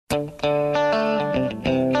Welcome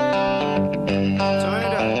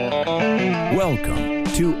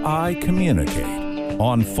to I Communicate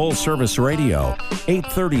on Full Service Radio,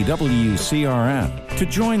 830 WCRN. To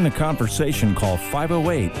join the conversation, call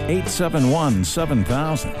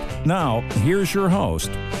 508-871-7000. Now, here's your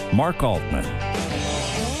host, Mark Altman.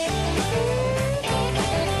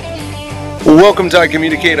 Welcome to I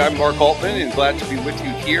Communicate. I'm Mark Altman and glad to be with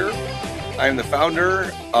you here. I am the founder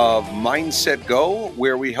of Mindset Go,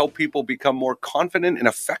 where we help people become more confident and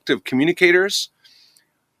effective communicators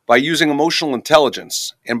by using emotional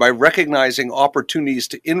intelligence and by recognizing opportunities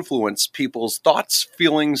to influence people's thoughts,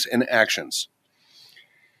 feelings, and actions.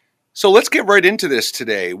 So let's get right into this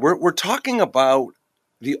today. We're talking about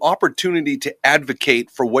the opportunity to advocate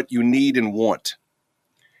for what you need and want.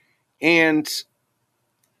 And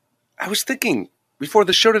I was thinking before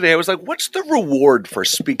the show today, I was like, what's the reward for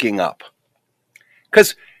speaking up?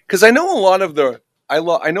 Because I know a lot of the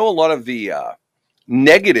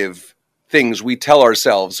negative things we tell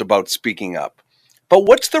ourselves about speaking up. But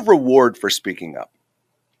what's the reward for speaking up?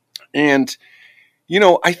 And, I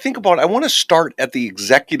want to start at the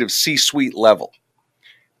executive C-suite level.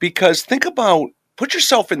 Because put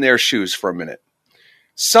yourself in their shoes for a minute.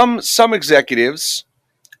 Some executives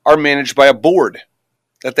are managed by a board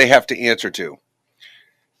that they have to answer to.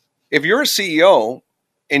 If you're a CEO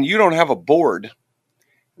and you don't have a board,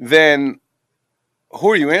 then who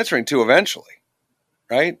are you answering to eventually,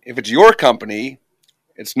 right? If it's your company,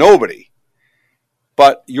 it's nobody.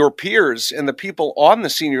 But your peers and the people on the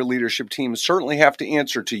senior leadership team certainly have to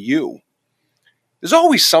answer to you. There's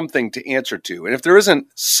always something to answer to. And if there isn't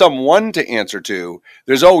someone to answer to,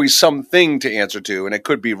 there's always something to answer to. And it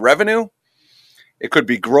could be revenue. It could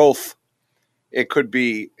be growth. It could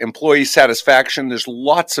be employee satisfaction. There's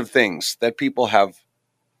lots of things that people have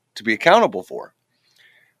to be accountable for.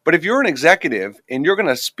 But if you're an executive and you're going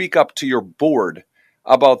to speak up to your board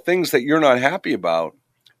about things that you're not happy about,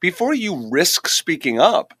 before you risk speaking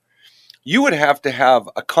up, you would have to have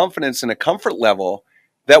a confidence and a comfort level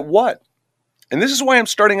that what? And this is why I'm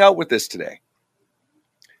starting out with this today.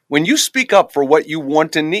 When you speak up for what you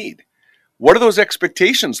want and need, what do those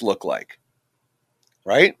expectations look like?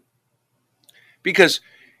 Right? Because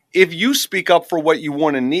if you speak up for what you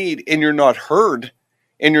want and need and you're not heard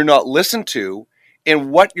and you're not listened to,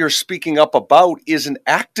 and what you're speaking up about isn't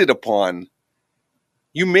acted upon,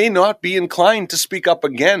 you may not be inclined to speak up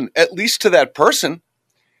again, at least to that person.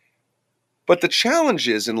 But the challenge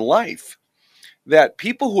is in life that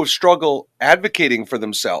people who have struggled advocating for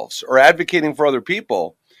themselves or advocating for other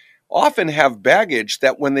people often have baggage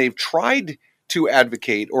that when they've tried to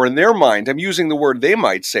advocate, or in their mind, I'm using the word they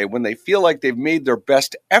might say, when they feel like they've made their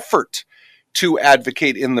best effort to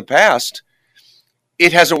advocate in the past,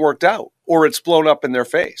 it hasn't worked out, or it's blown up in their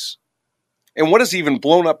face. And what does even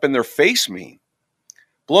blown up in their face mean?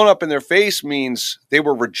 Blown up in their face means they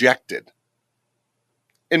were rejected.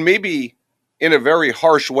 And maybe in a very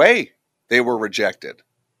harsh way, they were rejected.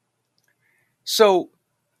 So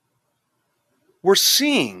we're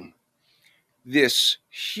seeing this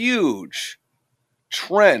huge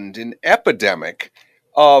trend and epidemic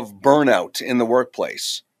of burnout in the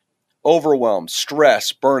workplace. Overwhelm,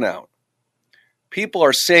 stress, burnout. People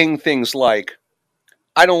are saying things like,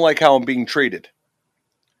 I don't like how I'm being treated.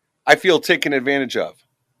 I feel taken advantage of.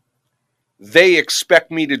 They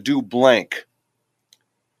expect me to do blank.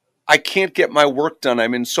 I can't get my work done.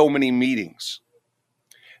 I'm in so many meetings.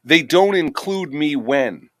 They don't include me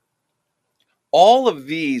when. All of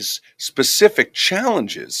these specific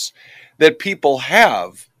challenges that people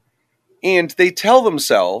have, and they tell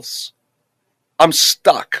themselves, I'm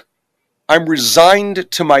stuck. I'm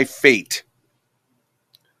resigned to my fate.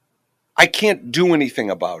 I can't do anything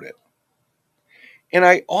about it. And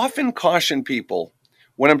I often caution people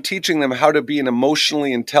when I'm teaching them how to be an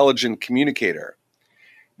emotionally intelligent communicator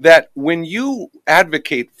that when you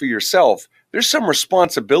advocate for yourself, there's some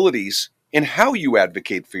responsibilities in how you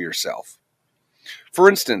advocate for yourself. For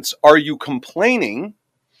instance, are you complaining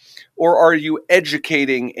or are you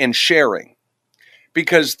educating and sharing?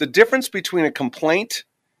 Because the difference between a complaint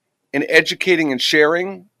and educating and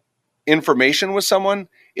sharing information with someone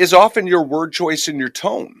is often your word choice and your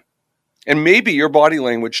tone, and maybe your body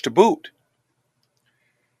language to boot.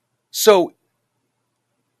 So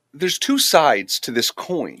there's two sides to this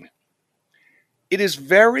coin. It is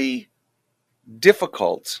very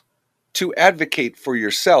difficult to advocate for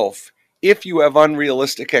yourself if you have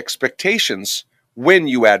unrealistic expectations when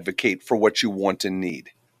you advocate for what you want and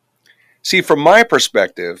need. See, from my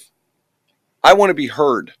perspective, I want to be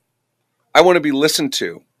heard. I want to be listened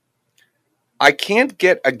to. I can't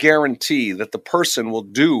get a guarantee that the person will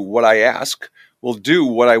do what I ask will do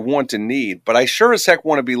what I want and need, but I sure as heck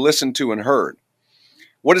want to be listened to and heard.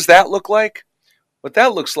 What does that look like? What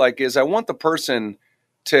that looks like is I want the person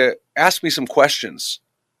to ask me some questions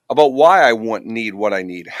about why I want and need what I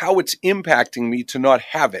need, how it's impacting me to not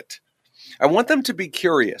have it. I want them to be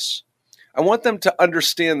curious. I want them to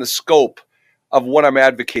understand the scope of what I'm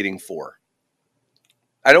advocating for.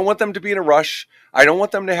 I don't want them to be in a rush. I don't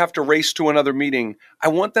want them to have to race to another meeting. I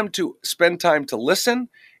want them to spend time to listen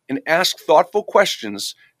and ask thoughtful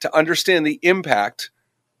questions to understand the impact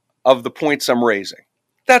of the points I'm raising.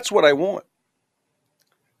 That's what I want.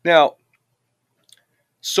 Now,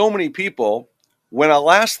 so many people, when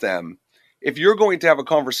I'll ask them, if you're going to have a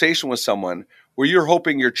conversation with someone where you're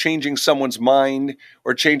hoping you're changing someone's mind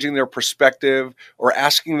or changing their perspective or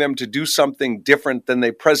asking them to do something different than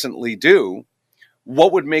they presently do,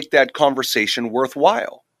 what would make that conversation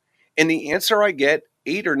worthwhile? And the answer I get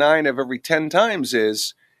 8 or 9 of every 10 times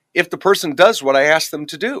is if the person does what I ask them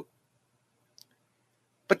to do.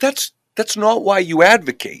 But that's not why you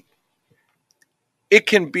advocate. It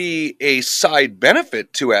can be a side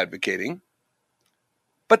benefit to advocating,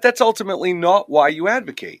 but that's ultimately not why you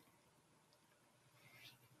advocate.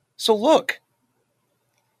 So look,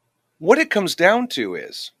 what it comes down to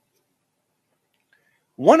is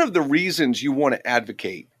one of the reasons you want to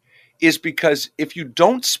advocate is because if you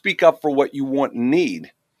don't speak up for what you want and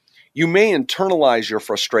need, you may internalize your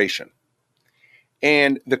frustration.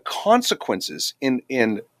 And the consequences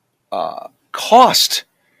in cost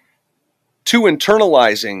to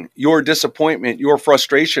internalizing your disappointment, your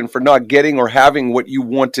frustration for not getting or having what you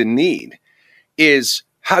want and need is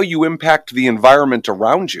how you impact the environment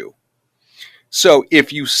around you. So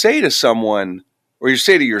if you say to someone or you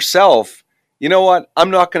say to yourself, you know what,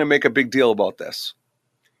 I'm not going to make a big deal about this.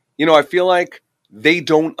 I feel like they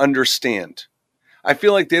don't understand. I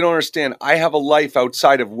feel like they don't understand I have a life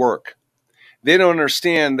outside of work. They don't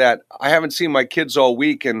understand that I haven't seen my kids all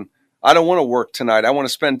week and I don't want to work tonight. I want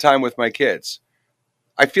to spend time with my kids.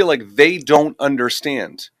 I feel like they don't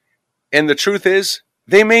understand. And the truth is,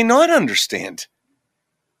 they may not understand.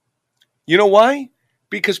 You know why?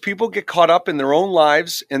 Because people get caught up in their own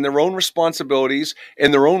lives and their own responsibilities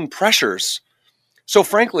and their own pressures. So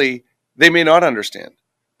frankly, they may not understand.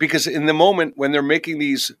 Because in the moment when they're making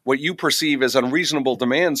these, what you perceive as unreasonable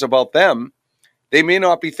demands about them, they may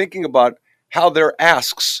not be thinking about how their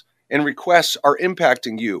asks and requests are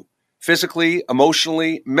impacting you. Physically,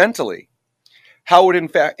 emotionally, mentally, how it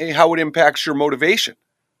impacts your motivation,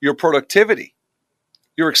 your productivity,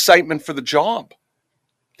 your excitement for the job.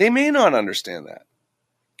 They may not understand that.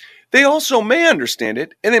 They also may understand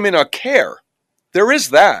it, and they may not care. There is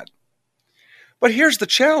that. But here's the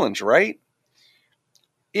challenge, right?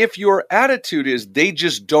 If your attitude is they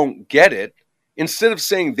just don't get it, instead of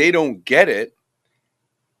saying they don't get it,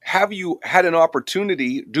 have you had an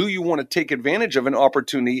opportunity? Do you want to take advantage of an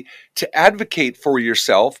opportunity to advocate for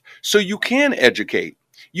yourself so you can educate?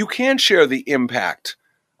 You can share the impact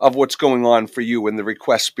of what's going on for you and the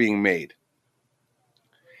requests being made.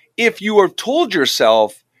 If you have told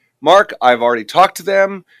yourself, Mark, I've already talked to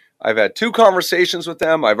them, I've had 2 conversations with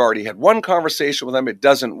them, I've already had 1 conversation with them, it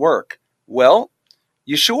doesn't work. Well,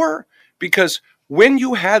 you sure? Because when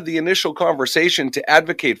you had the initial conversation to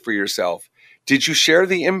advocate for yourself, did you share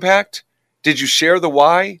the impact? Did you share the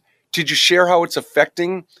why? Did you share how it's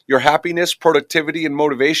affecting your happiness, productivity, and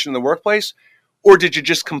motivation in the workplace? Or did you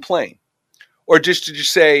just complain? Or just did you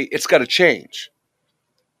say, it's got to change?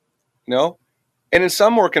 No? And in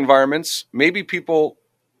some work environments, maybe people,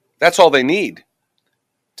 that's all they need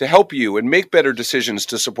to help you and make better decisions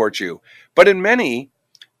to support you. But in many,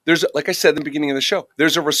 there's, like I said in the beginning of the show,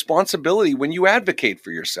 there's a responsibility when you advocate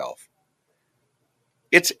for yourself.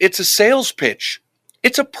 It's a sales pitch.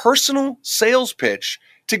 It's a personal sales pitch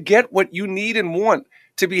to get what you need and want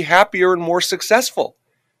to be happier and more successful.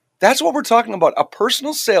 That's what we're talking about, a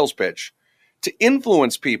personal sales pitch to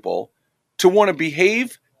influence people to want to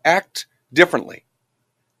behave, act differently.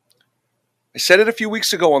 I said it a few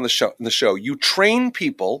weeks ago on the show. You train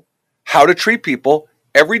people how to treat people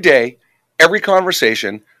every day, every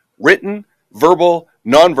conversation, written, verbal,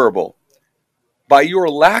 nonverbal, by your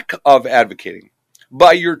lack of advocating,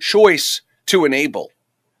 by your choice to enable,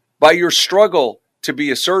 by your struggle to be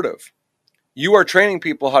assertive. You are training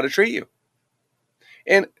people how to treat you.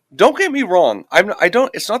 And don't get me wrong.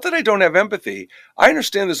 It's not that I don't have empathy. I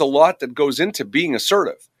understand there's a lot that goes into being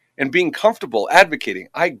assertive and being comfortable advocating.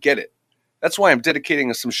 I get it. That's why I'm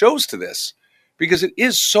dedicating some shows to this, because it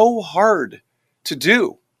is so hard to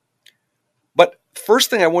do. But first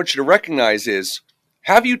thing I want you to recognize is,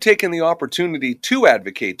 have you taken the opportunity to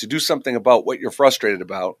advocate, to do something about what you're frustrated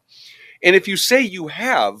about? And if you say you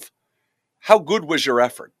have, How good was your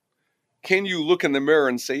effort? Can you look in the mirror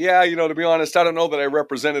and say, yeah, to be honest, I don't know that I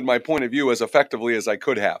represented my point of view as effectively as I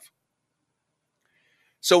could have?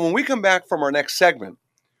 So when we come back from our next segment,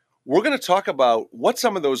 we're going to talk about what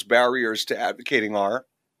some of those barriers to advocating are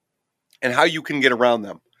and how you can get around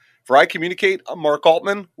them. For I Communicate, I'm Mark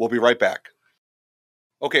Altman. We'll be right back.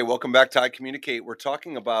 Okay, welcome back to I Communicate. We're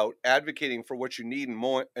talking about advocating for what you need and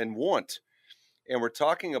want. And we're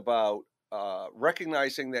talking about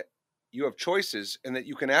recognizing that you have choices and that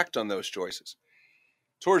you can act on those choices.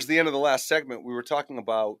 Towards the end of the last segment, we were talking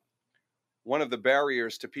about one of the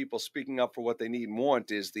barriers to people speaking up for what they need and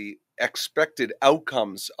want is the expected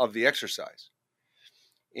outcomes of the exercise.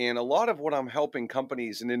 And a lot of what I'm helping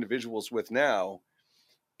companies and individuals with now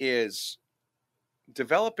is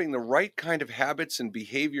developing the right kind of habits and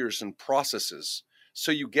behaviors and processes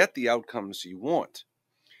so you get the outcomes you want.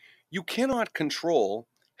 You cannot control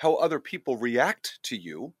how other people react to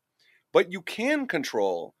you, but you can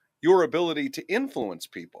control your ability to influence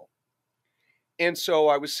people. And so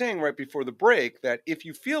I was saying right before the break that if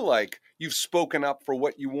you feel like you've spoken up for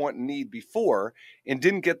what you want and need before and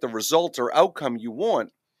didn't get the result or outcome you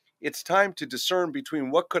want, it's time to discern between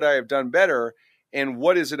what could I have done better and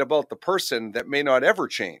what is it about the person that may not ever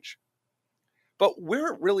change. But where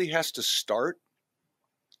it really has to start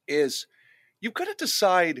is you've got to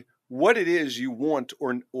decide what it is you want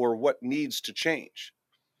or what needs to change.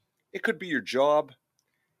 It could be your job.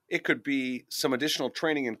 It could be some additional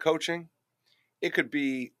training and coaching. It could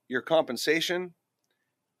be your compensation,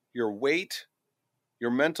 your weight,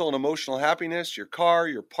 your mental and emotional happiness, your car,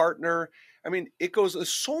 your partner. I mean,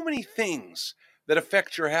 there's so many things that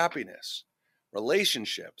affect your happiness.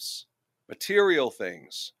 Relationships, material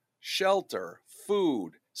things, shelter,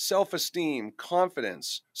 food, self-esteem,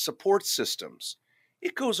 confidence, support systems.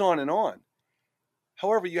 It goes on and on.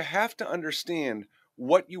 However, you have to understand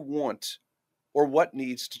what you want or what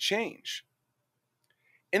needs to change.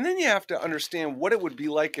 And then you have to understand what it would be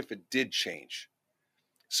like if it did change.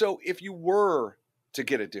 So if you were to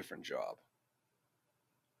get a different job,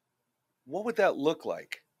 what would that look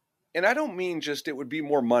like? And I don't mean just it would be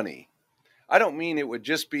more money. I don't mean it would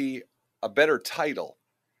just be a better title.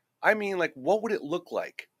 I mean, like, what would it look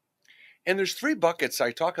like? And there's 3 buckets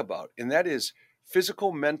I talk about, and that is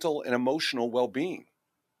physical, mental, and emotional well-being.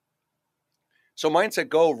 So Mindset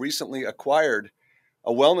Go recently acquired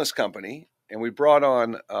a wellness company, and we brought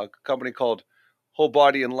on a company called Whole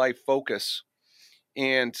Body and Life Focus.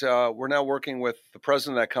 And we're now working with the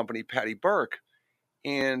president of that company, Patty Burke.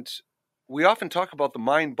 And we often talk about the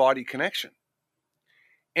mind-body connection.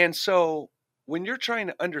 And so when you're trying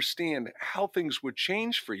to understand how things would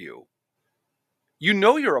change for you,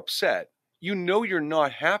 you're upset. You're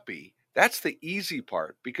not happy. That's the easy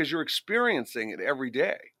part because you're experiencing it every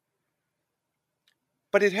day.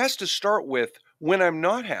 But it has to start with when I'm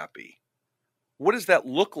not happy. What does that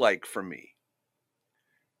look like for me?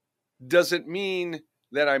 Does it mean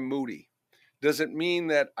that I'm moody? Does it mean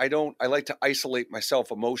that I like to isolate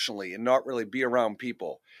myself emotionally and not really be around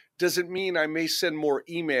people? Does it mean I may send more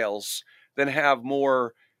emails than have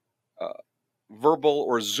more verbal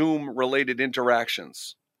or Zoom related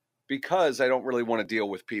interactions because I don't really want to deal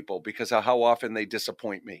with people because of how often they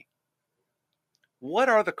disappoint me? What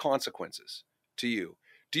are the consequences to you?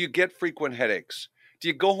 Do you get frequent headaches? Do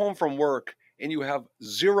you go home from work and you have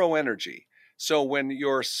zero energy? So when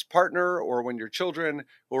your partner or when your children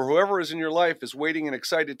or whoever is in your life is waiting and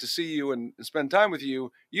excited to see you and spend time with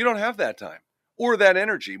you, you don't have that time or that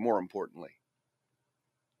energy, more importantly.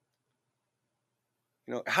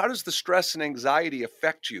 How does the stress and anxiety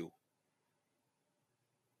affect you?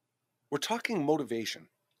 We're talking motivation.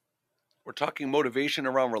 We're talking motivation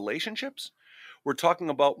around relationships. We're talking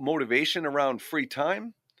about motivation around free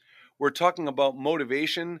time. We're talking about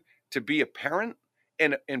motivation to be a parent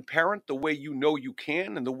and parent the way you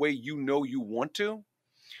can and the way you want to.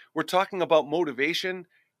 We're talking about motivation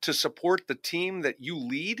to support the team that you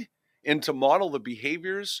lead and to model the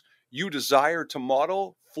behaviors you desire to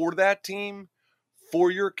model for that team, for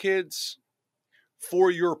your kids, for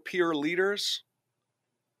your peer leaders.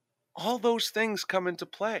 All those things come into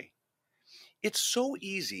play. It's so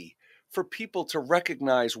easy for people to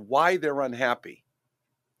recognize why they're unhappy.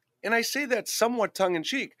 And I say that somewhat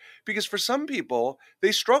tongue-in-cheek because for some people,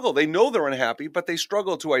 they struggle. They know they're unhappy, but they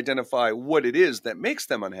struggle to identify what it is that makes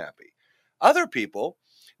them unhappy. Other people,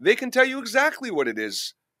 they can tell you exactly what it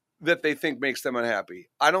is that they think makes them unhappy.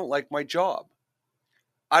 I don't like my job.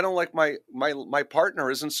 I don't like my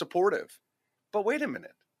partner isn't supportive. But wait a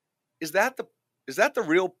minute. Is that the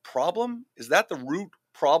real problem? Is that the root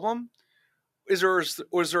problem? Is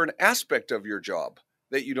there an aspect of your job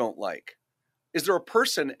that you don't like? Is there a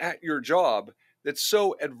person at your job that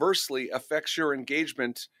so adversely affects your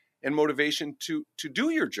engagement and motivation to do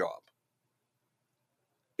your job?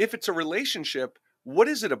 If it's a relationship, what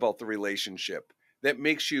is it about the relationship that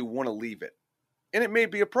makes you want to leave it? And it may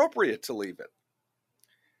be appropriate to leave it.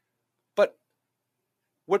 But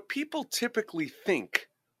what people typically think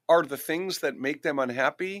are the things that make them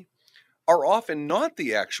unhappy are often not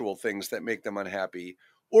the actual things that make them unhappy,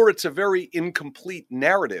 or it's a very incomplete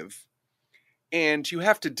narrative, and you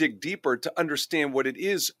have to dig deeper to understand what it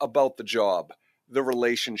is about the job, the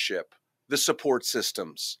relationship, the support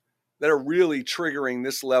systems that are really triggering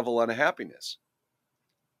this level of unhappiness.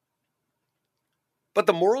 But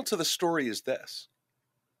the moral to the story is this: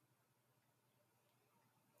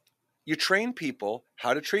 you train people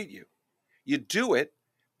how to treat you. You do it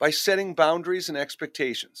by setting boundaries and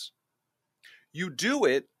expectations. You do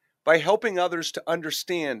it by helping others to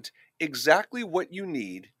understand exactly what you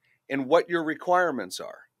need and what your requirements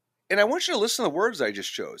are. And I want you to listen to the words I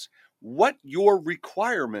just chose. What your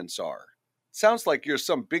requirements are. Sounds like you're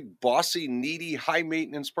some big, bossy, needy,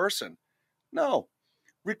 high-maintenance person. No.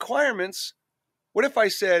 Requirements, what if I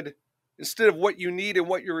said, instead of what you need and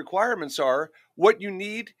what your requirements are, what you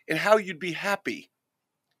need and how you'd be happy?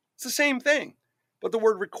 It's the same thing, but the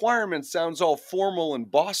word requirement sounds all formal and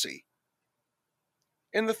bossy.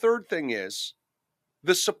 And the third thing is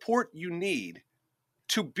the support you need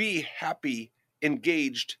to be happy,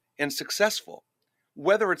 engaged, and successful,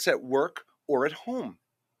 whether it's at work or at home.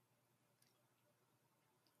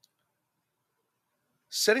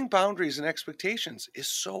 Setting boundaries and expectations is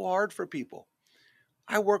so hard for people.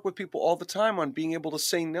 I work with people all the time on being able to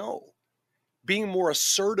say no, being more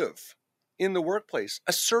assertive in the workplace.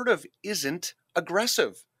 Assertive isn't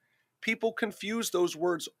aggressive. People confuse those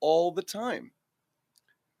words all the time.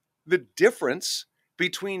 The difference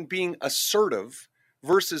between being assertive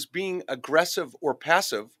versus being aggressive or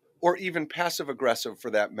passive, or even passive aggressive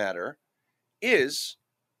for that matter, is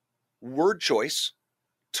word choice,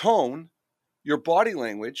 tone, your body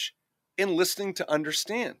language, and listening to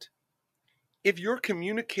understand. If you're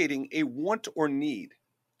communicating a want or need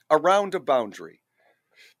around a boundary,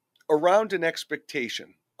 around an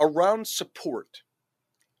expectation, around support,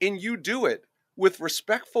 and you do it with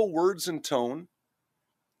respectful words and tone,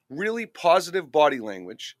 really positive body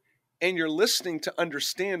language, and you're listening to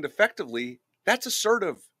understand effectively, that's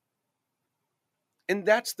assertive. And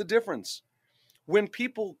that's the difference. When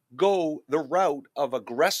people go the route of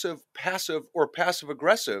aggressive, passive, or passive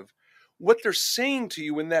aggressive, what they're saying to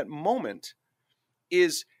you in that moment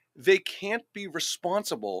is they can't be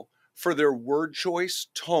responsible for their word choice,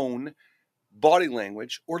 tone, body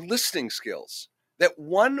language, or listening skills. That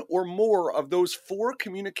one or more of those 4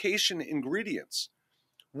 communication ingredients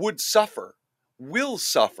would suffer, will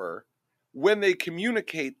suffer, when they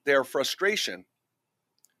communicate their frustration.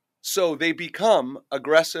 So they become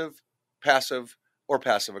aggressive, passive, or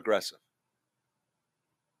passive aggressive.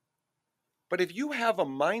 But if you have a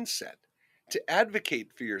mindset to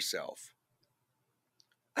advocate for yourself,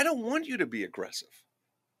 I don't want you to be aggressive.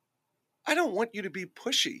 I don't want you to be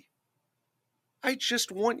pushy. I just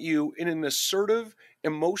want you, in an assertive,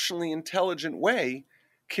 emotionally intelligent way,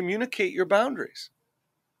 communicate your boundaries.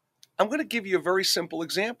 I'm going to give you a very simple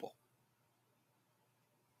example.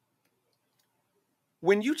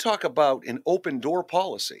 When you talk about an open door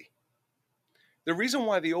policy, the reason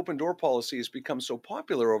why the open door policy has become so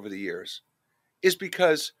popular over the years is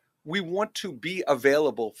because we want to be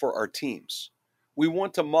available for our teams. We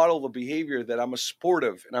want to model the behavior that I'm a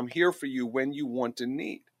supportive and I'm here for you when you want and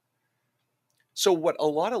need. So what a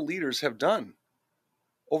lot of leaders have done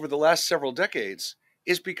over the last several decades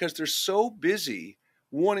is because they're so busy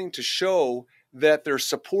wanting to show that they're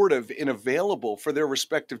supportive and available for their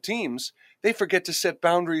respective teams, they forget to set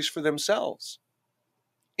boundaries for themselves.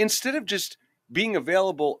 Instead of just being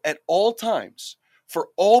available at all times for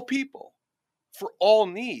all people, for all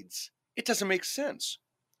needs, it doesn't make sense.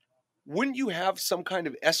 Wouldn't you have some kind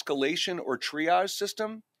of escalation or triage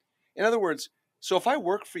system? In other words, so if I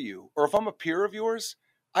work for you or if I'm a peer of yours,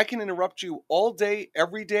 I can interrupt you all day,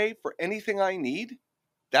 every day for anything I need?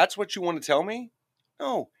 That's what you want to tell me?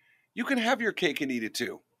 No, you can have your cake and eat it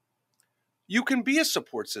too. You can be a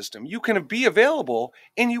support system. You can be available,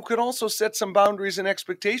 and you can also set some boundaries and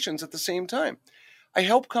expectations at the same time. I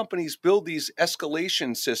help companies build these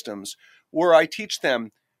escalation systems where I teach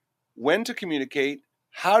them when to communicate,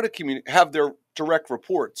 how to have their direct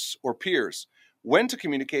reports or peers, when to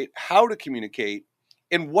communicate, how to communicate,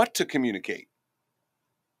 and what to communicate.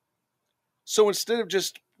 So instead of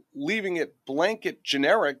just leaving it blanket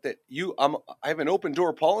generic that I have an open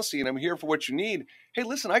door policy and I'm here for what you need. Hey,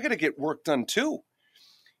 listen, I got to get work done too.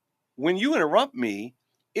 when you interrupt me,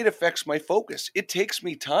 it affects my focus. It takes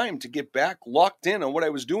me time to get back locked in on what I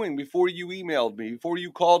was doing before you emailed me, before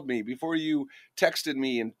you called me, before you texted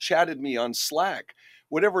me and chatted me on Slack,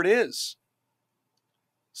 whatever it is.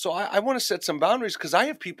 So I want to set some boundaries because I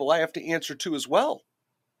have people I have to answer to as well.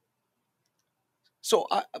 So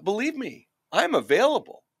believe me, I'm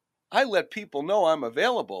available. I let people know I'm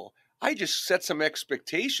available. I just set some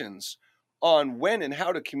expectations on when and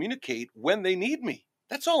how to communicate when they need me.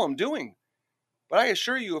 That's all I'm doing. But I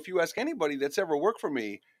assure you, if you ask anybody that's ever worked for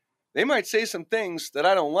me, they might say some things that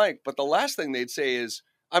I don't like, but the last thing they'd say is,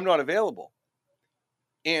 I'm not available.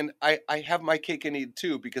 And I have my cake and eat it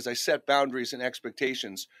too, because I set boundaries and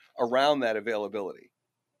expectations around that availability.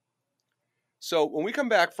 So when we come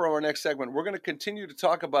back for our next segment, we're going to continue to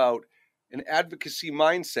talk about an advocacy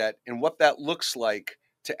mindset and what that looks like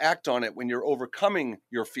to act on it when you're overcoming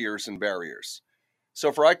your fears and barriers.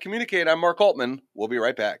 So for I Communicate, I'm Mark Altman. We'll be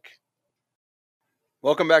right back.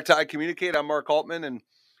 Welcome back to I Communicate. I'm Mark Altman, and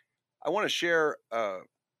I want to share a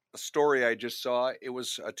story I just saw. It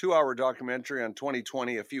was a 2-hour documentary on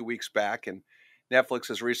 2020 a few weeks back, and Netflix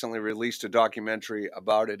has recently released a documentary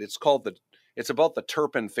about it. It's about the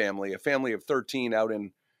Turpin family, a family of 13 out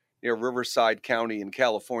in near Riverside County in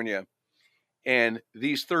California. And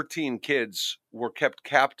these 13 kids were kept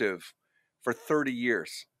captive for 30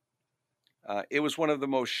 years. It was one of the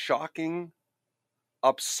most shocking,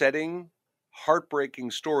 upsetting,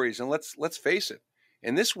 heartbreaking stories. And let's face it,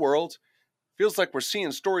 in this world, feels like we're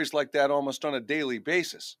seeing stories like that almost on a daily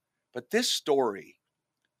basis. But this story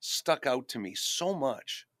stuck out to me so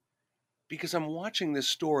much because I'm watching this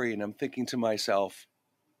story and I'm thinking to myself,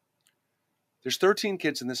 there's 13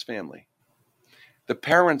 kids in this family. The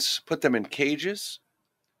parents put them in cages.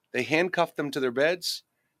 They handcuffed them to their beds.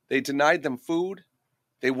 They denied them food.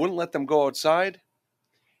 They wouldn't let them go outside.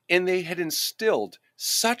 And they had instilled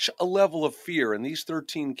such a level of fear in these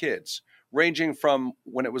 13 kids, ranging from,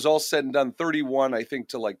 when it was all said and done, 31, I think,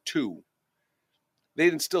 to like 2.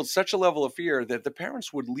 They'd instilled such a level of fear that the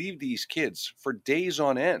parents would leave these kids for days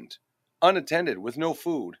on end, unattended, with no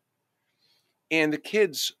food. And the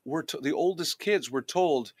kids the oldest kids were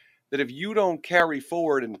told that if you don't carry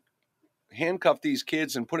forward and handcuff these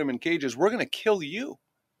kids and put them in cages, we're going to kill you.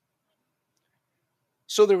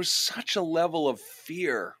 So there was such a level of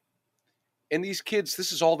fear. And these kids,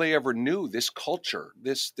 this is all they ever knew, this culture,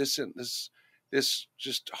 this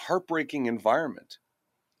just heartbreaking environment.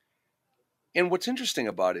 And what's interesting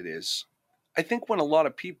about it is, I think when a lot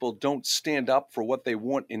of people don't stand up for what they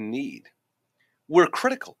want and need, we're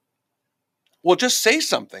critical. Well, just say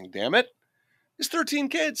something, damn it. There's 13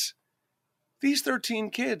 kids. These 13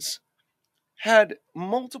 kids had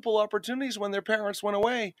multiple opportunities when their parents went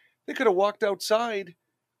away. They could have walked outside,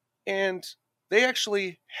 and they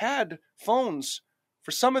actually had phones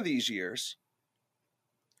for some of these years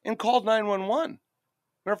and called 911.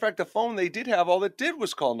 Matter of fact, the phone they did have, all it did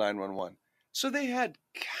was call 911. So they had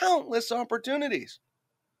countless opportunities.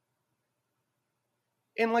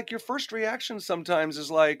 And like, your first reaction sometimes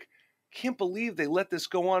is like, can't believe they let this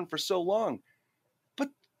go on for so long. But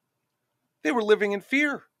they were living in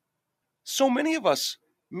fear. So many of us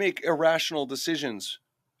make irrational decisions,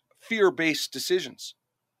 fear-based decisions.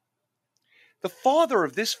 The father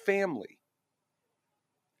of this family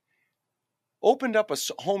opened up a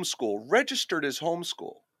homeschool, registered his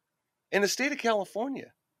homeschool, and the state of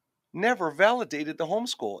California never validated the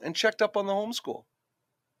homeschool and checked up on the homeschool.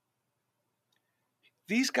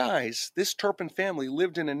 These guys, this Turpin family,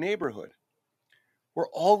 lived in a neighborhood where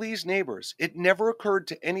all these neighbors, it never occurred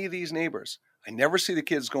to any of these neighbors, I never see the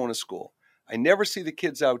kids going to school. I never see the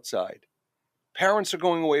kids outside. Parents are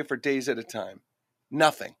going away for days at a time.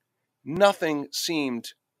 Nothing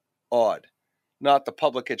seemed odd. Not the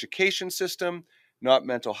public education system, not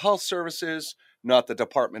mental health services, not the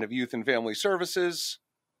Department of Youth and Family Services.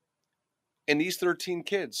 And these 13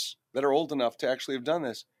 kids that are old enough to actually have done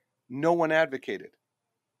this, no one advocated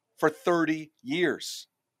for 30 years.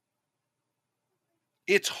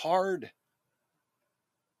 It's hard.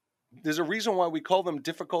 There's a reason why we call them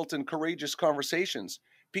difficult and courageous conversations,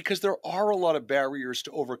 because there are a lot of barriers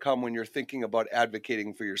to overcome when you're thinking about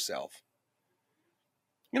advocating for yourself.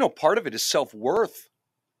 You know, part of it is self-worth.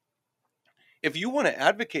 If you want to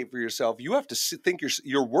advocate for yourself, you have to think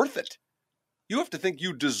you're worth it. You have to think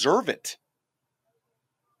you deserve it.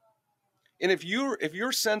 And if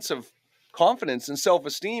your sense of confidence and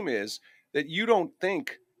self-esteem is that you don't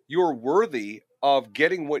think you're worthy of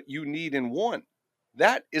getting what you need and want,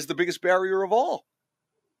 that is the biggest barrier of all.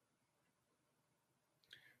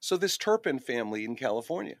 So this Turpin family in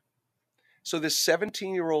California, so this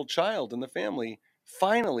 17-year-old child in the family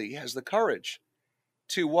finally has the courage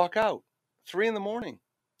to walk out, 3 a.m,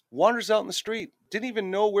 wanders out in the street, didn't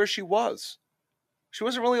even know where she was. She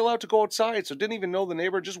wasn't really allowed to go outside, so didn't even know the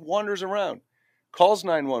neighbor, just wanders around. Calls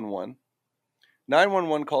 911.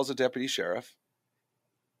 911 calls a deputy sheriff.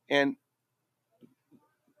 And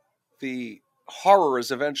the horror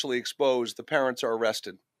is eventually exposed. The parents are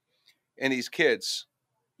arrested. And these kids,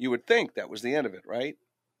 you would think that was the end of it, right?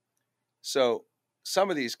 So some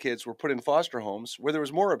of these kids were put in foster homes where there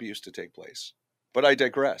was more abuse to take place. But I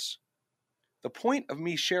digress. The point of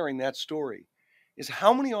me sharing that story is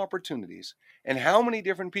how many opportunities and how many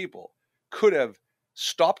different people could have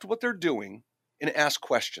stopped what they're doing and asked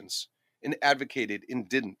questions and advocated and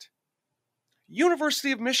didn't.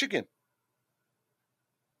 University of Michigan.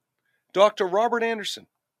 Dr. Robert Anderson.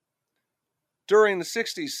 During the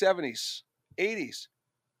 60s, 70s, 80s,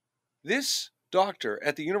 this doctor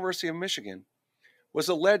at the University of Michigan was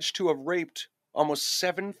alleged to have raped almost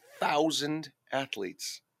 7,000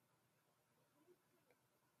 athletes.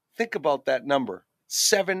 Think about that number,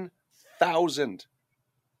 7,000.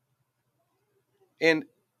 And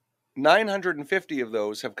 950 of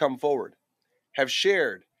those have come forward, have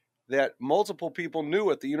shared that multiple people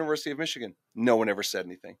knew at the University of Michigan. No one ever said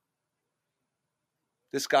anything.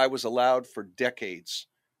 This guy was allowed for decades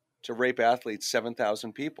to rape athletes,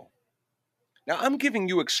 7,000 people. Now, I'm giving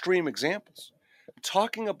you extreme examples. I'm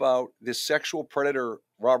talking about this sexual predator,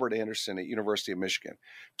 Robert Anderson at University of Michigan,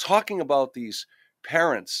 talking about these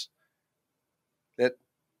parents that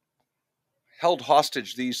held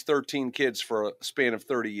hostage these 13 kids for a span of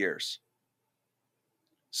 30 years.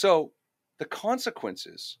 So the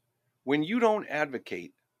consequences when you don't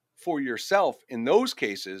advocate for yourself in those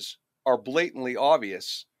cases are blatantly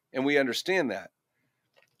obvious, and we understand that.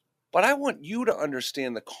 But I want you to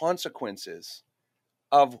understand the consequences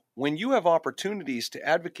of when you have opportunities to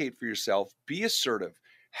advocate for yourself, be assertive,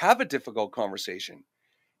 have a difficult conversation,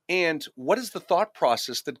 and what is the thought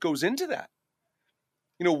process that goes into that?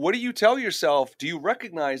 You know, what do you tell yourself? Do you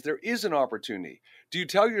recognize there is an opportunity? Do you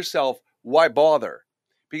tell yourself, why bother?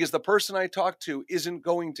 Because the person I talk to isn't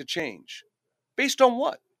going to change. Based on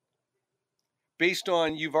what? Based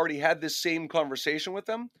on you've already had this same conversation with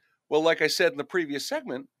them? Well, like I said in the previous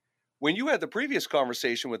segment, when you had the previous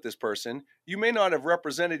conversation with this person, you may not have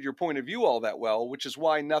represented your point of view all that well, which is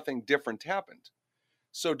why nothing different happened.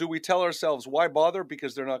 So do we tell ourselves, why bother?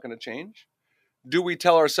 Because they're not going to change? Do we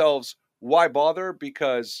tell ourselves, why bother?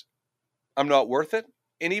 Because I'm not worth it?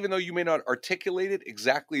 And even though you may not articulate it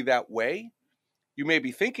exactly that way, you may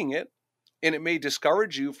be thinking it, and it may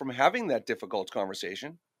discourage you from having that difficult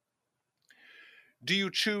conversation. Do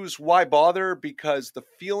you choose why bother? Because the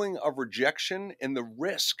feeling of rejection and the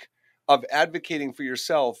risk of advocating for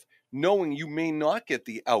yourself, knowing you may not get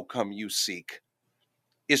the outcome you seek,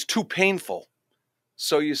 is too painful.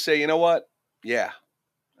 So you say, you know what? Yeah,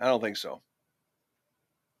 I don't think so.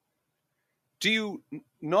 Do you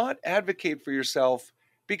not advocate for yourself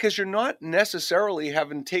because you're not necessarily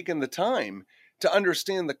having taken the time to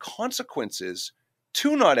understand the consequences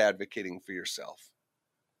to not advocating for yourself?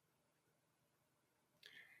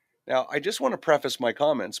 Now, I just want to preface my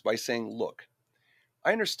comments by saying, look,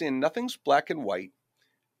 I understand nothing's black and white.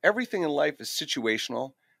 Everything in life is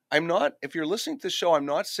situational. If you're listening to the show, I'm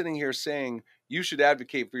not sitting here saying you should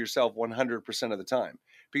advocate for yourself 100% of the time.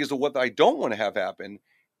 Because what I don't want to have happen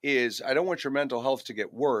is I don't want your mental health to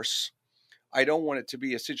get worse. I don't want it to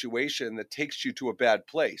be a situation that takes you to a bad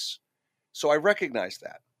place. So I recognize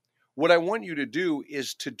that. What I want you to do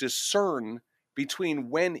is to discern between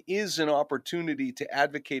when is an opportunity to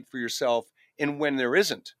advocate for yourself and when there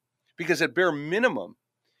isn't. Because at bare minimum,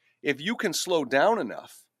 if you can slow down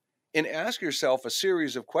enough and ask yourself a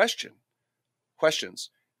series of questions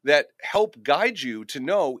that help guide you to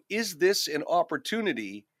know, is this an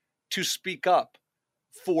opportunity to speak up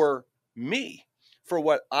for me, for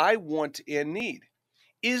what I want and need?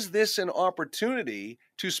 Is this an opportunity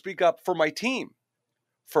to speak up for my team,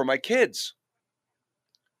 for my kids?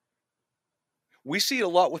 We see it a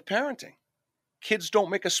lot with parenting. Kids don't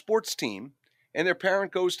make a sports team, and their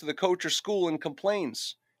parent goes to the coach or school and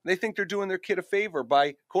complains. They think they're doing their kid a favor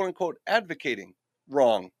by, quote unquote, advocating.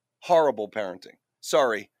 Wrong. Horrible parenting.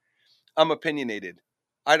 Sorry. I'm opinionated.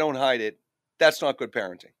 I don't hide it. That's not good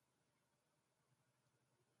parenting.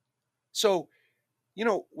 So,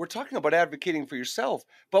 we're talking about advocating for yourself,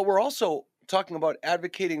 but we're also talking about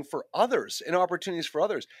advocating for others and opportunities for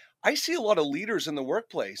others. I see a lot of leaders in the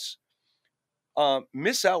workplace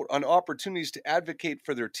miss out on opportunities to advocate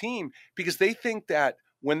for their team because they think that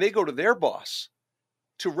when they go to their boss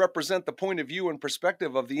to represent the point of view and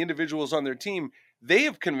perspective of the individuals on their team, they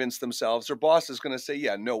have convinced themselves their boss is going to say,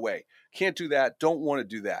 yeah, no way, can't do that, don't want to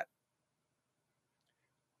do that.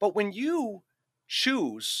 But when you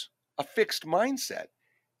choose a fixed mindset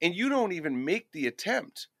and you don't even make the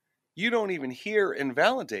attempt, you don't even hear and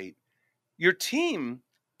validate, your team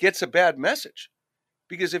gets a bad message.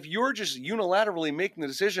 Because if you're just unilaterally making the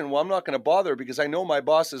decision, well, I'm not going to bother because I know my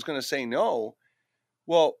boss is going to say no.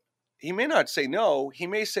 Well, he may not say no. He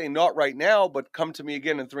may say not right now, but come to me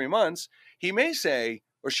again in 3 months. He may say,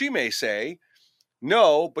 or she may say,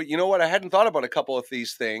 no, but you know what? I hadn't thought about a couple of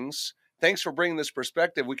these things. Thanks for bringing this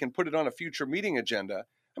perspective. We can put it on a future meeting agenda.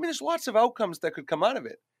 I mean, there's lots of outcomes that could come out of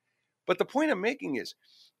it. But the point I'm making is,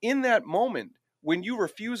 in that moment, when you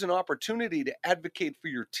refuse an opportunity to advocate for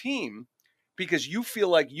your team because you feel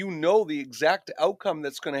like you know the exact outcome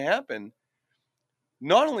that's going to happen,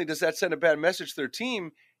 not only does that send a bad message to their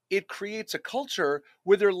team, it creates a culture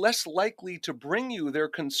where they're less likely to bring you their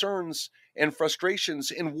concerns and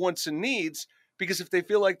frustrations and wants and needs, because if they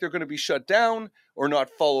feel like they're going to be shut down or not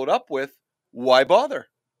followed up with, why bother?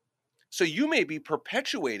 So you may be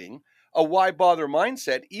perpetuating a why bother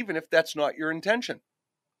mindset, even if that's not your intention.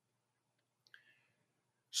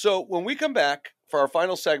 So when we come back for our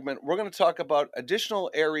final segment, we're going to talk about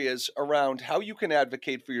additional areas around how you can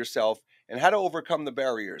advocate for yourself and how to overcome the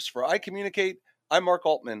barriers. For I Communicate, I'm Mark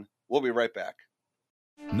Altman. We'll be right back.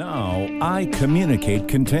 Now, I Communicate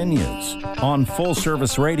continues on Full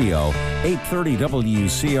Service Radio, 830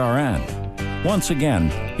 WCRN. Once again,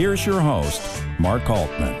 here's your host, Mark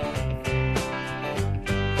Altman.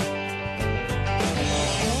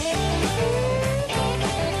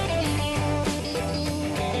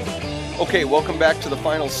 Okay, welcome back to the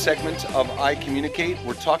final segment of I Communicate.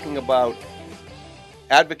 We're talking about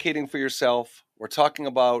advocating for yourself. We're talking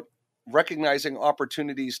about recognizing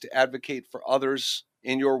opportunities to advocate for others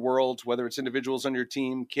in your world, whether it's individuals on your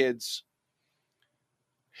team, kids.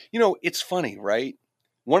 You know, it's funny, right?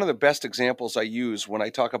 One of the best examples I use when I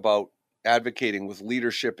talk about advocating with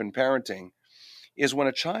leadership and parenting is when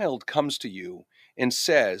a child comes to you and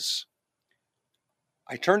says,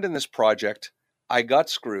 I turned in this project, I got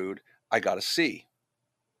screwed, I got a C.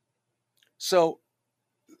 So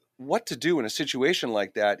what to do in a situation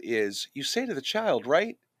like that is you say to the child,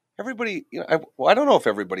 right? Everybody, I don't know if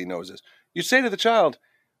everybody knows this. You say to the child,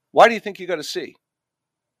 why do you think you got a C?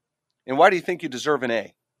 And why do you think you deserve an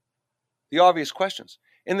A? The obvious questions.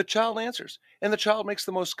 And the child answers. And the child makes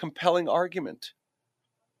the most compelling argument.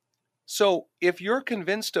 So if you're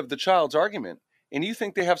convinced of the child's argument and you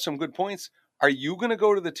think they have some good points, are you going to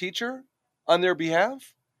go to the teacher on their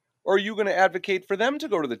behalf? Or are you going to advocate for them to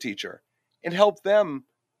go to the teacher and help them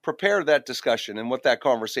prepare that discussion and what that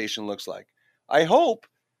conversation looks like? I hope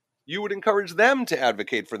you would encourage them to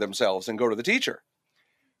advocate for themselves and go to the teacher.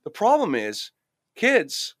 The problem is,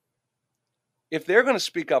 kids, if they're going to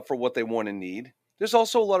speak up for what they want and need, there's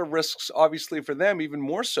also a lot of risks, obviously, for them, even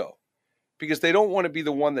more so, because they don't want to be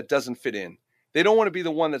the one that doesn't fit in. They don't want to be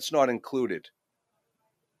the one that's not included.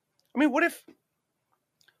 I mean, what if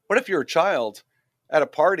you're a child at a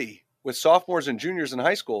party with sophomores and juniors in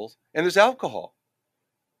high school and there's alcohol?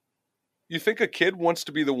 You think a kid wants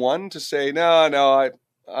to be the one to say, no,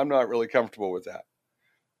 I'm not really comfortable with that?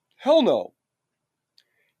 Hell no.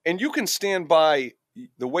 And you can stand by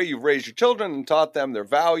the way you've raised your children and taught them their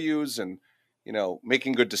values and,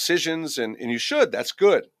 making good decisions, and you should. That's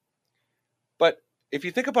good. But if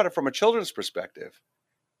you think about it from a children's perspective,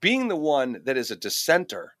 being the one that is a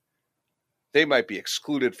dissenter, they might be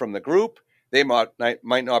excluded from the group. They might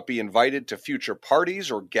not be invited to future parties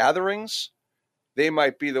or gatherings. They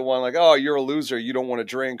might be the one like, oh, you're a loser. You don't want to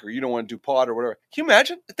drink or you don't want to do pot or whatever. Can you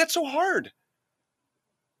imagine? That's so hard.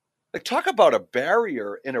 Like, talk about a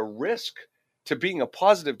barrier and a risk to being a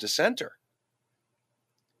positive dissenter.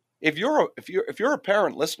 If you're a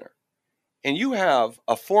parent listener and you have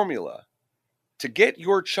a formula to get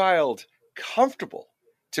your child comfortable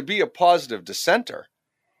to be a positive dissenter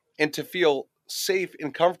and to feel safe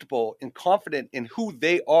and comfortable and confident in who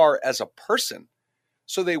they are as a person,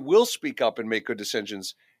 so they will speak up and make good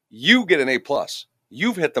decisions, you get an A+.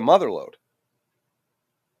 You've hit the mother load.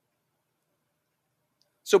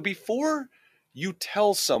 So before you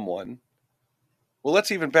tell someone, well,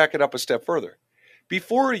 let's even back it up a step further.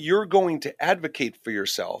 Before you're going to advocate for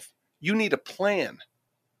yourself, you need a plan,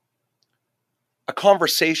 a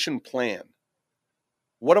conversation plan.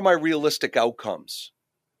 What are my realistic outcomes?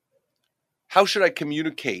 How should I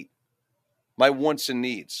communicate my wants and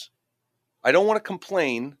needs? I don't want to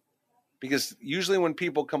complain, because usually when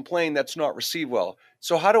people complain, that's not received well.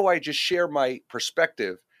 So how do I just share my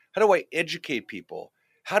perspective? How do I educate people?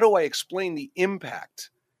 How do I explain the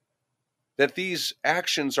impact that these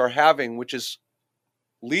actions are having, which is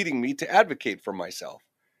leading me to advocate for myself?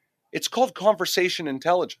 It's called conversation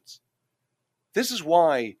intelligence. This is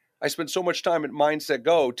why I spend so much time at Mindset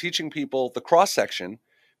Go teaching people the cross-section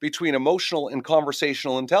between emotional and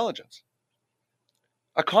conversational intelligence.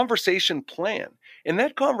 A conversation plan. And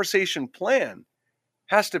that conversation plan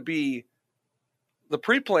has to be, the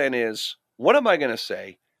pre-plan is, what am I going to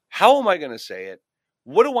say? How am I going to say it?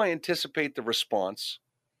 What do I anticipate the response?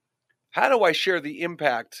 How do I share the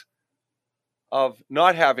impact of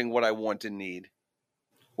not having what I want and need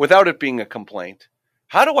without it being a complaint?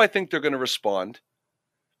 How do I think they're going to respond?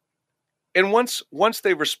 And once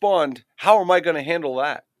they respond, how am I going to handle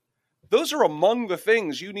that? Those are among the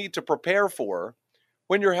things you need to prepare for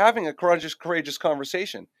when you're having a courageous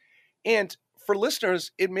conversation. And for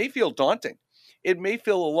listeners, it may feel daunting. It may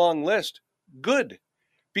feel a long list. Good.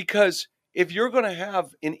 Because if you're going to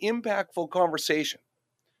have an impactful conversation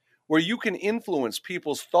where you can influence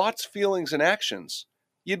people's thoughts, feelings, and actions,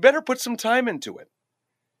 you'd better put some time into it.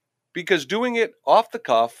 Because doing it off the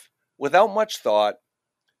cuff, without much thought,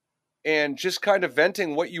 and just kind of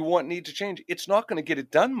venting what you want need to change, it's not going to get it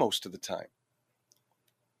done most of the time.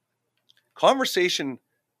 Conversation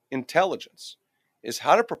intelligence is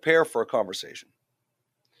how to prepare for a conversation,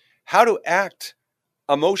 how to act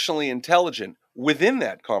emotionally intelligent within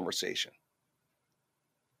that conversation.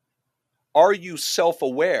 Are you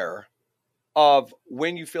self-aware of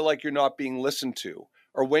when you feel like you're not being listened to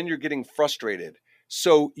or when you're getting frustrated,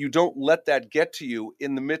 so you don't let that get to you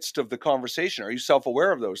in the midst of the conversation? Are you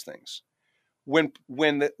self-aware of those things? When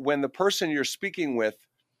the person you're speaking with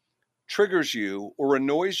triggers you or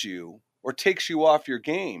annoys you or takes you off your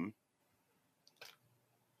game,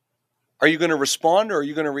 are you going to respond or are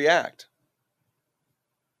you going to react?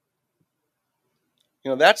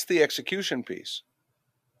 That's the execution piece.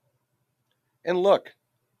 And look,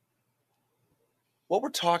 what we're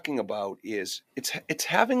talking about is it's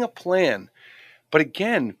having a plan, but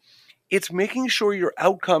again, it's making sure your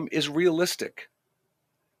outcome is realistic.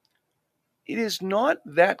 It is not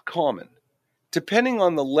that common, depending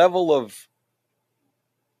on the level of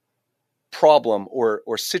problem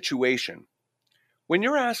or situation. When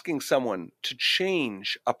you're asking someone to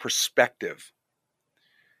change a perspective,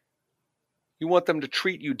 you want them to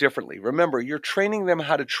treat you differently. Remember, you're training them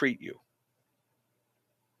how to treat you.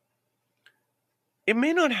 It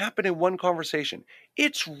may not happen in one conversation.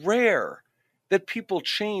 It's rare that people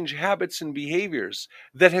change habits and behaviors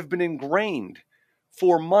that have been ingrained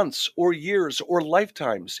for months or years or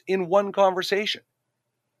lifetimes in one conversation.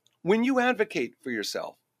 When you advocate for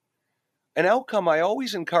yourself, an outcome I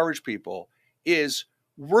always encourage people is,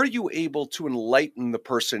 were you able to enlighten the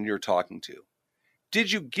person you're talking to?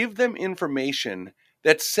 Did you give them information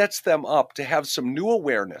that sets them up to have some new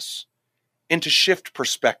awareness and to shift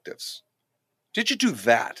perspectives? Did you do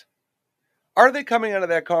that? Are they coming out of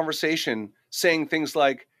that conversation saying things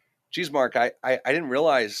like, geez, Mark, I didn't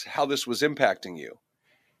realize how this was impacting you.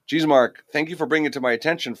 Geez, Mark, thank you for bringing it to my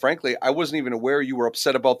attention. Frankly, I wasn't even aware you were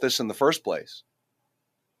upset about this in the first place.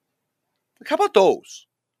 Like, how about those?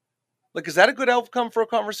 Like, is that a good outcome for a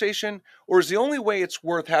conversation? Or is the only way it's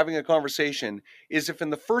worth having a conversation is if in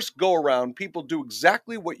the first go around, people do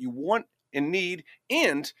exactly what you want and need,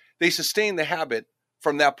 and they sustain the habit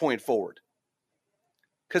from that point forward?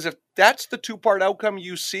 Because if that's the two-part outcome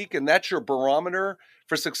you seek and that's your barometer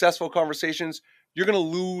for successful conversations, you're going to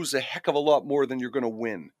lose a heck of a lot more than you're going to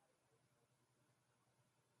win.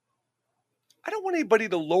 I don't want anybody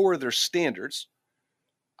to lower their standards.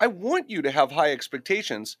 I want you to have high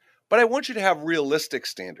expectations, but I want you to have realistic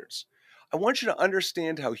standards. I want you to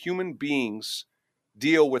understand how human beings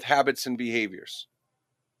deal with habits and behaviors.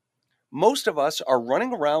 Most of us are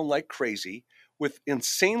running around like crazy with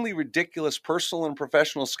insanely ridiculous personal and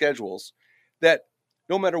professional schedules that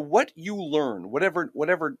no matter what you learn,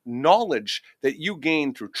 whatever knowledge that you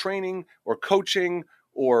gain through training or coaching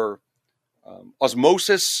or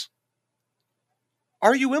osmosis,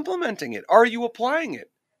 are you implementing it? Are you applying it?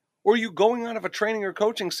 Or are you going out of a training or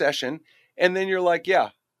coaching session and then you're like,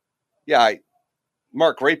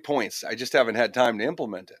 Mark, great points. I just haven't had time to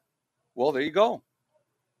implement it. Well, there you go.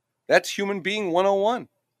 That's human being 101.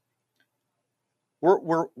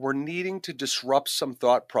 We're needing to disrupt some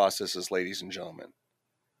thought processes, ladies and gentlemen.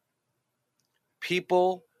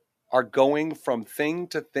 People are going from thing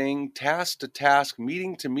to thing, task to task,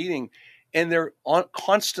 meeting to meeting, and they're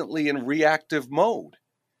constantly in reactive mode.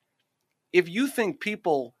 If you think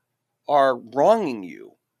people are wronging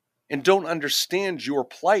you and don't understand your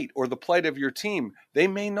plight or the plight of your team, they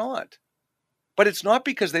may not. But it's not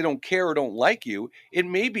because they don't care or don't like you. It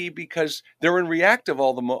may be because they're in reactive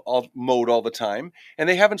mode all the time, and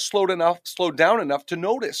they haven't slowed down enough to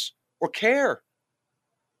notice or care.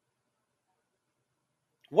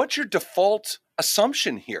 What's your default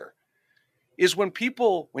assumption here? is when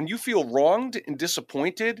you feel wronged and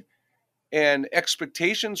disappointed and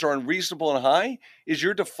expectations are unreasonable and high, is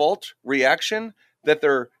your default reaction that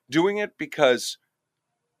they're doing it because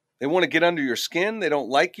they want to get under your skin, they don't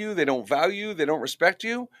like you, they don't value you, they don't respect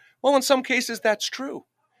you? Well, in some cases, that's true.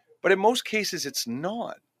 But in most cases, it's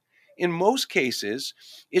not. In most cases,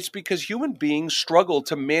 it's because human beings struggle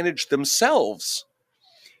to manage themselves.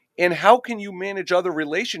 And how can you manage other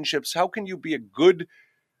relationships? How can you be a good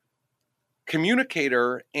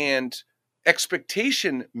communicator and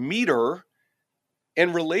expectation meter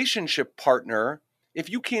and relationship partner if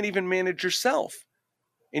you can't even manage yourself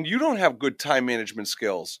and you don't have good time management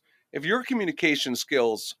skills? If your communication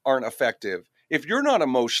skills aren't effective, if you're not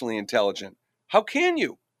emotionally intelligent, how can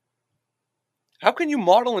you? How can you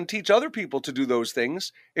model and teach other people to do those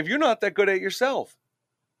things if you're not that good at yourself?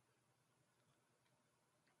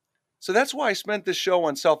 So that's why I spent this show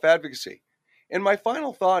on self-advocacy. And my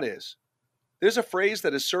final thought is, there's a phrase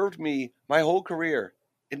that has served me my whole career.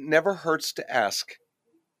 It never hurts to ask.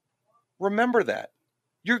 Remember that.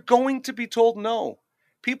 You're going to be told no.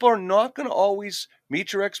 People are not going to always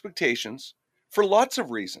meet your expectations for lots of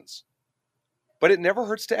reasons. But it never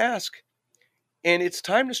hurts to ask. And it's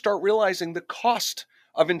time to start realizing the cost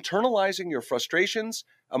of internalizing your frustrations,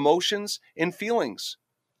 emotions, and feelings.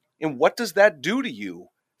 And what does that do to you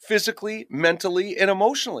physically, mentally, and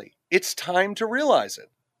emotionally? It's time to realize it.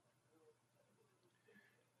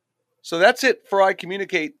 So that's it for I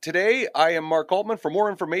Communicate today. I am Mark Altman. For more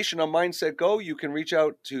information on Mindset Go, you can reach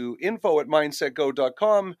out to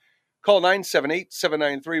info@mindsetgo.com. Call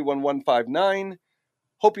 978-793-1159.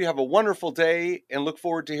 Hope you have a wonderful day and look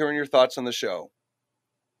forward to hearing your thoughts on the show.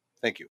 Thank you.